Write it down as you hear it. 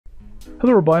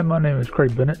Hello everybody, my name is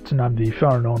Craig Bennett and I'm the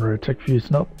founder and owner of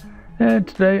TechViewSnow. And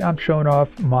today I'm showing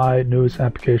off my newest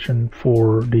application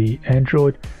for the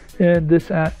Android. And this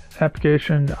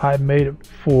application, I made it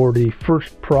for the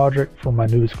first project for my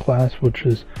newest class, which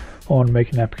is on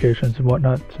making applications and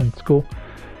whatnot in school.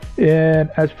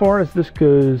 And as far as this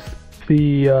goes,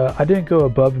 I didn't go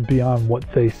above and beyond what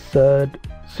they said,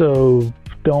 so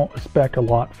don't expect a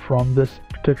lot from this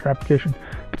particular application.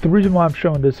 But the reason why I'm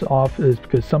showing this off is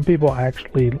because some people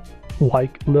actually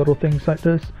like little things like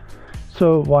this,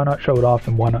 so why not show it off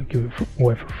and why not give it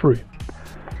away for free.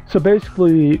 So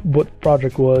basically what the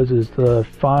project was is to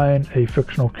find a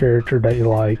fictional character that you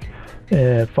like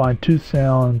and find two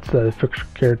sounds that a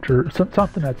fictional character,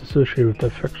 something that's associated with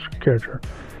the fictional character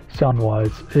sound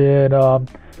wise, and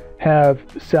have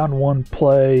sound one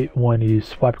play when you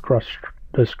swipe across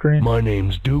the screen. My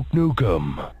name's Duke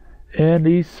Nukem. And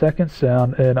the second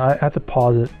sound, and I have to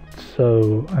pause it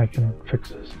so I can fix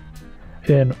this.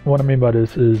 And what I mean by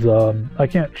this is I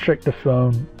can't shake the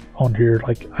phone on here.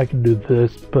 Like, I can do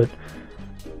this, but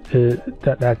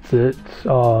that's it.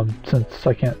 Since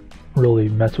I can't really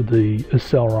mess with the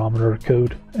accelerometer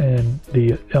code and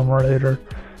the emulator,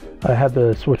 I had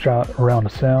to switch out around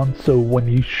the sound. So when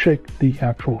you shake the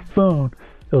actual phone,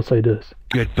 it'll say this.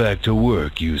 Get back to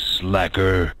work, you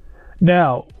slacker.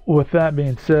 Now, with that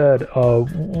being said,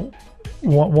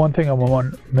 one thing I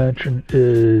want to mention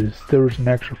is there was an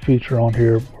extra feature on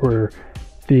here where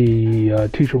the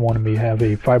teacher wanted me to have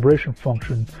a vibration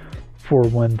function for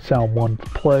when sound one's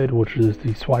played, which is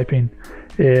the swiping.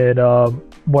 And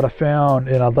what I found,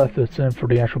 and I left this in for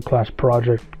the actual class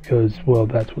project because, well,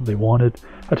 that's what they wanted.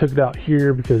 I took it out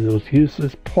here because it was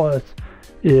useless, plus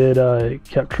it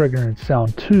kept triggering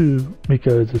sound 2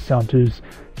 because the sound 2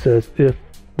 says if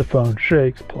the phone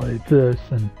shakes, play this,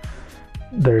 and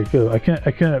there you go. I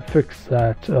couldn't fix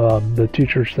that. The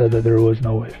teacher said that there was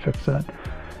no way to fix that,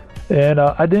 and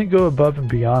I didn't go above and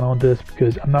beyond on this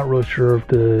because I'm not really sure if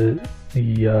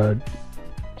the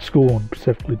school, and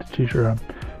specifically the teacher I'm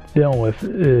dealing with,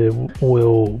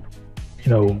 will,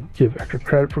 you know, give extra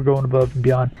credit for going above and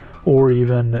beyond, or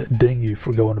even ding you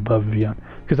for going above and beyond.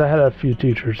 Because I had a few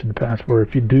teachers in the past where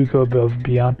if you do go above and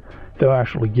beyond, they'll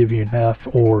actually give you an F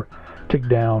or take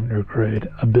down your grade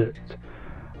a bit.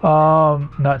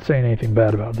 Not saying anything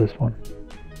bad about this one.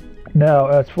 Now,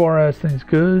 as far as things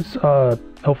goes,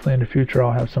 hopefully in the future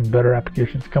I'll have some better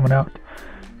applications coming out.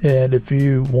 And if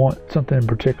you want something in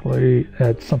particular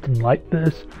that's something like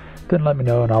this, then let me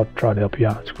know and I'll try to help you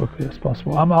out as quickly as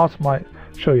possible. I also might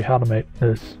show you how to make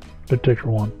this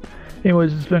particular one.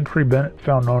 Anyways, it's been Craig Bennett,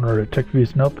 founder and owner at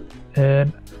TechViewSnow,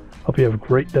 and hope you have a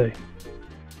great day.